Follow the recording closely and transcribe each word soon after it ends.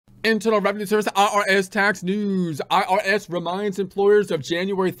Internal Revenue Service IRS tax news. IRS reminds employers of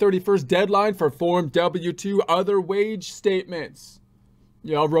January 31st deadline for Form W-2 other wage statements.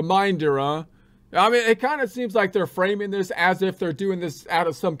 You know, reminder, huh? I mean, it kind of seems like they're framing this as if they're doing this out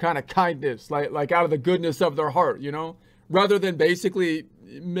of some kind of kindness, like out of the goodness of their heart, you know, rather than basically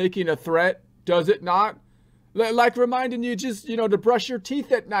making a threat, does it not? Like reminding you just, you know, to brush your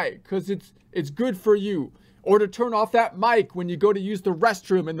teeth at night because it's good for you. Or to turn off that mic when you go to use the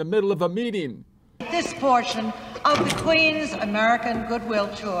restroom in the middle of a meeting. This portion of the Queen's American Goodwill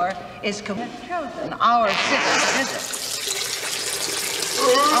Tour is chosen our sixth visit.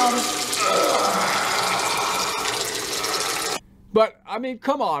 But, I mean,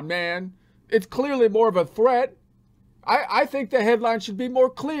 come on, man. It's clearly more of a threat. I think the headline should be more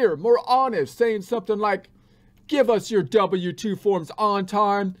clear, more honest, saying something like, give us your W-2 forms on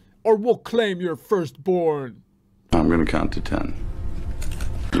time, or we'll claim your firstborn. I'm going to count to 10.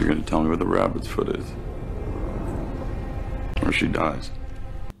 You're going to tell me where the rabbit's foot is. Or she dies.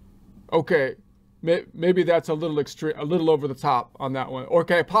 Okay, maybe that's a little extreme, a little over the top on that one.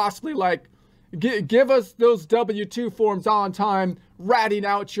 Okay, possibly like, give us those W-2 forms on time, ratting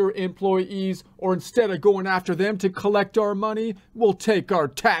out your employees, or instead of going after them to collect our money, we'll take our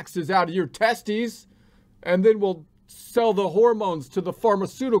taxes out of your testes, and then we'll sell the hormones to the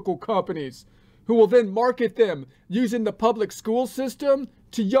pharmaceutical companies, who will then market them using the public school system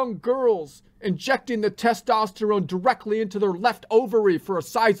to young girls, injecting the testosterone directly into their left ovary for a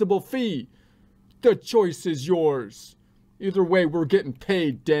sizable fee. The choice is yours. Either way, we're getting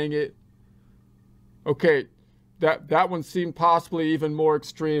paid, dang it. Okay, that one seemed possibly even more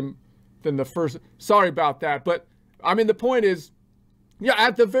extreme than the first. Sorry about that, but I mean, the point is, yeah,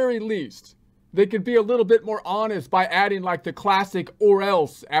 at the very least, they could be a little bit more honest by adding like the classic or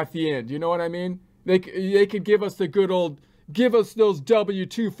else at the end. You know what I mean? They could give us the good old, give us those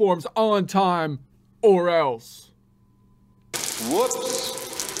W-2 forms on time or else.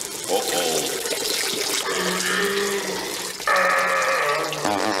 Whoops. Uh-oh.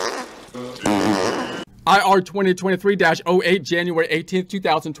 IR 2023-08, January 18th,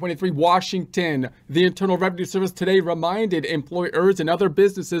 2023, Washington. The Internal Revenue Service today reminded employers and other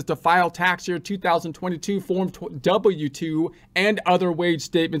businesses to file tax year 2022 Form W-2 and other wage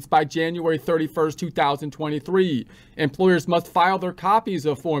statements by January 31st, 2023. Employers must file their copies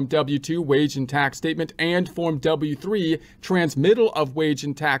of Form W-2 wage and tax statement and Form W-3 transmittal of wage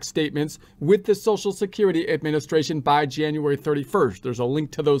and tax statements with the Social Security Administration by January 31st. There's a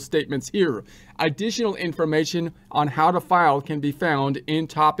link to those statements here. Additional information on how to file can be found in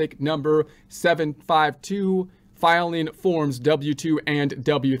topic number 752, filing forms W-2 and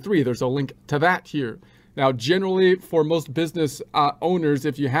W-3. There's a link to that here. Now, generally, for most business owners,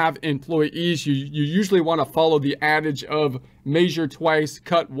 if you have employees, you usually want to follow the adage of measure twice,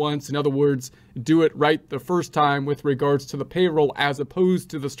 cut once. In other words, do it right the first time with regards to the payroll, as opposed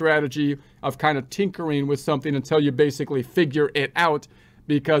to the strategy of kind of tinkering with something until you basically figure it out,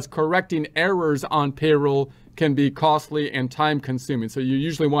 because correcting errors on payroll can be costly and time consuming. So you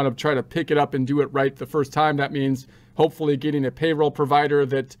usually want to try to pick it up and do it right the first time. That means hopefully getting a payroll provider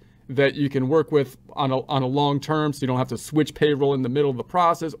that you can work with on a long term, so you don't have to switch payroll in the middle of the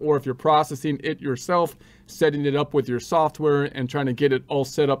process, or if you're processing it yourself, setting it up with your software and trying to get it all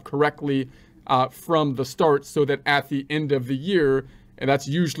set up correctly from the start, so that at the end of the year, and that's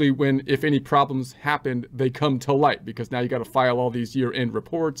usually when, if any problems happened, they come to light, because now you got to file all these year-end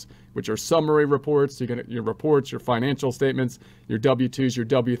reports, which are summary reports. You're gonna, your reports, your financial statements, your W-2s, your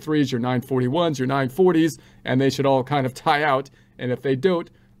W-3s, your 941s, your 940s, and they should all kind of tie out. And if they don't,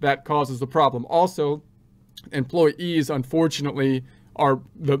 that causes the problem. Also, employees, unfortunately, are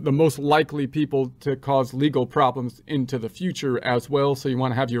the most likely people to cause legal problems into the future as well. So you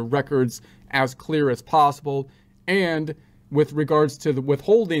want to have your records as clear as possible. And with regards to the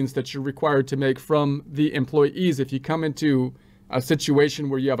withholdings that you're required to make from the employees, if you come into a situation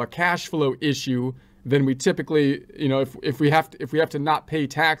where you have a cash flow issue, then we typically, you know, if we have to not pay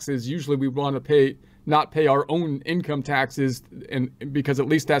taxes, usually we want to not pay our own income taxes, and because at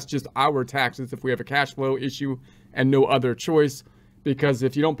least that's just our taxes if we have a cash flow issue and no other choice. Because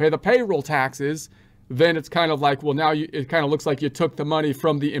if you don't pay the payroll taxes, then it's kind of like, well, now it kind of looks like you took the money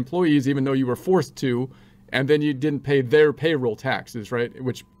from the employees even though you were forced to, and then you didn't pay their payroll taxes, right?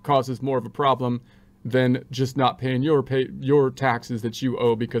 Which causes more of a problem than just not paying your taxes that you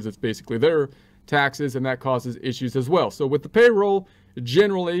owe, because it's basically their taxes, and that causes issues as well. So with the payroll,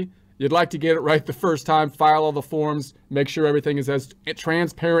 generally, you'd like to get it right the first time, file all the forms, make sure everything is as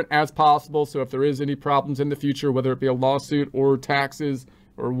transparent as possible. So if there is any problems in the future, whether it be a lawsuit or taxes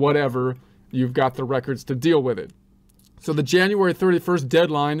or whatever, you've got the records to deal with it. So the January 31st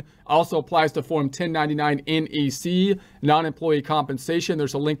deadline also applies to Form 1099 NEC, non-employee compensation.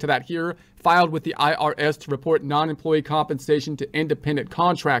 There's a link to that here. Filed with the IRS to report non-employee compensation to independent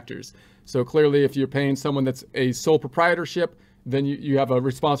contractors. So clearly, if you're paying someone that's a sole proprietorship, then you have a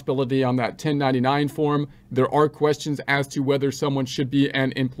responsibility on that 1099 form. There are questions as to whether someone should be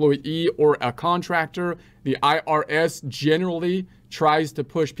an employee or a contractor. The IRS generally tries to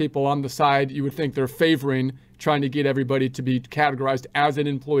push people on the side. You would think they're favoring trying to get everybody to be categorized as an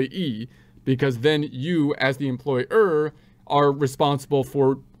employee, because then you, as the employer, are responsible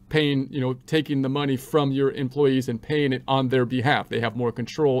for paying, taking the money from your employees and paying it on their behalf. They have more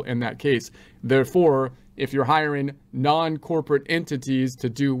control in that case. Therefore, if you're hiring non-corporate entities to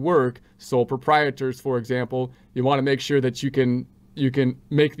do work, sole proprietors, for example, you want to make sure that you can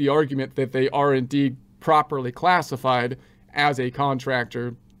make the argument that they are indeed properly classified as a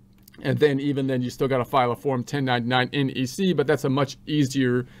contractor. And then even then, you still got to file a Form 1099 NEC, but that's a much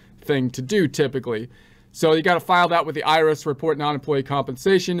easier thing to do typically. So you got to file that with the IRS to report non-employee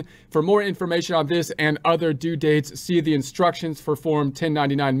compensation. For more information on this and other due dates, see the instructions for Form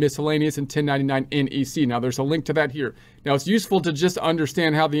 1099 Miscellaneous and 1099 NEC. Now, there's a link to that here. Now, it's useful to just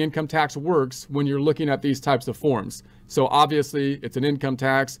understand how the income tax works when you're looking at these types of forms. So obviously, it's an income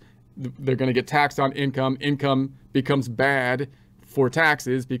tax. They're going to get taxed on income. Income becomes bad for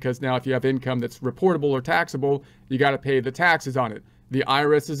taxes because now if you have income that's reportable or taxable, you got to pay the taxes on it. The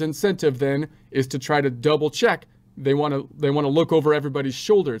IRS's incentive then is to try to double check. They want to look over everybody's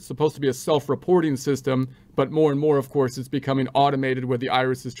shoulder. It's supposed to be a self-reporting system, but more and more, of course, it's becoming automated where the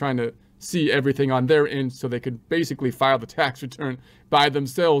IRS is trying to see everything on their end so they could basically file the tax return by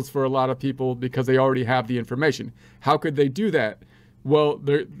themselves for a lot of people because they already have the information. How could they do that? Well,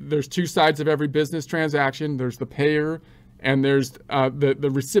 there's two sides of every business transaction. There's the payer and there's the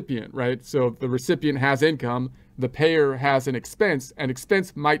recipient, right? So the recipient has income. The payer has an expense. An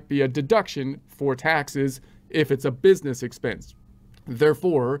expense might be a deduction for taxes if it's a business expense.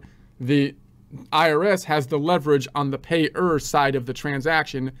 Therefore, the IRS has the leverage on the payer side of the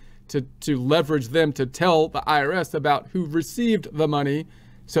transaction to leverage them to tell the IRS about who received the money.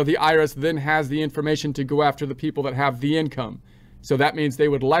 So the IRS then has the information to go after the people that have the income. So that means they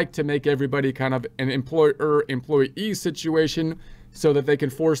would like to make everybody kind of an employer-employee situation so that they can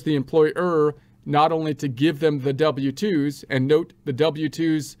force the employer not only to give them the W-2s, and note the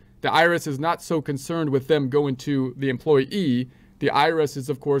W-2s, the IRS is not so concerned with them going to the employee. The IRS is,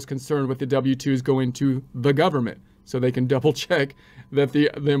 of course, concerned with the W-2s going to the government, so they can double check that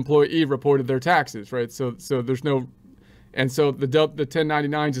the employee reported their taxes, right? So there's no, and so the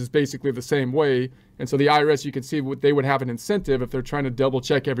 1099s is basically the same way. And so the IRS, you can see what they would have an incentive if they're trying to double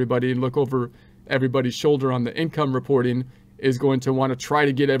check everybody and look over everybody's shoulder on the income reporting, is going to want to try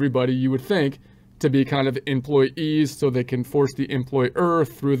to get everybody, you would think, to be kind of employees so they can force the employer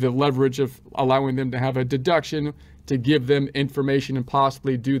through the leverage of allowing them to have a deduction to give them information and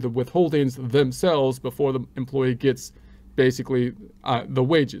possibly do the withholdings themselves before the employee gets basically the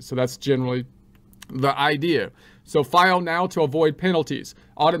wages. So that's generally the idea. So file now to avoid penalties.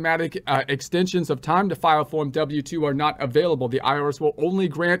 Automatic extensions of time to file Form W-2 are not available. The IRS will only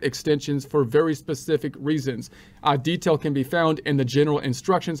grant extensions for very specific reasons. Detail can be found in the general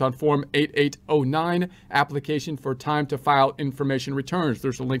instructions on Form 8809, application for time to file information returns.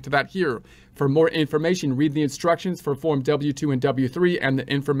 There's a link to that here. For more information, read the instructions for Form W-2 and W-3 and the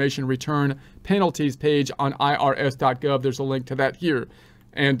information return penalties page on irs.gov. There's a link to that here.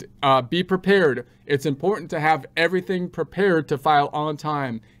 And be prepared. It's important to have everything prepared to file on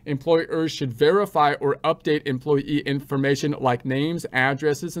time. Employers should verify or update employee information like names,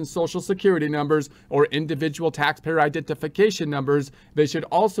 addresses, and social security numbers or individual taxpayer identification numbers. They should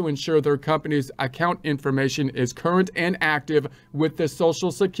also ensure their company's account information is current and active with the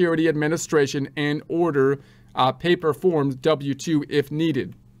Social Security Administration and order paper forms W-2 if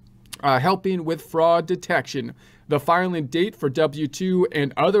needed. Helping with fraud detection. The filing date for W-2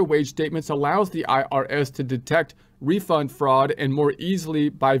 and other wage statements allows the IRS to detect refund fraud and more easily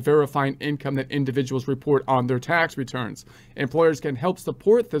by verifying income that individuals report on their tax returns. Employers can help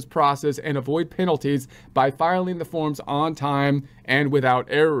support this process and avoid penalties by filing the forms on time and without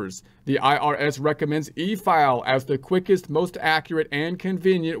errors. The IRS recommends e-file as the quickest, most accurate, and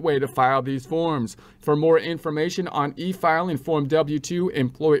convenient way to file these forms. For more information on e-filing Form W-2,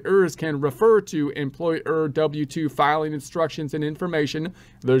 employers can refer to employer W-2 filing instructions and information.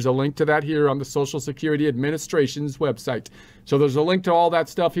 There's a link to that here on the Social Security Administration's website. So there's a link to all that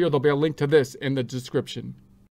stuff here. There'll be a link to this in the description.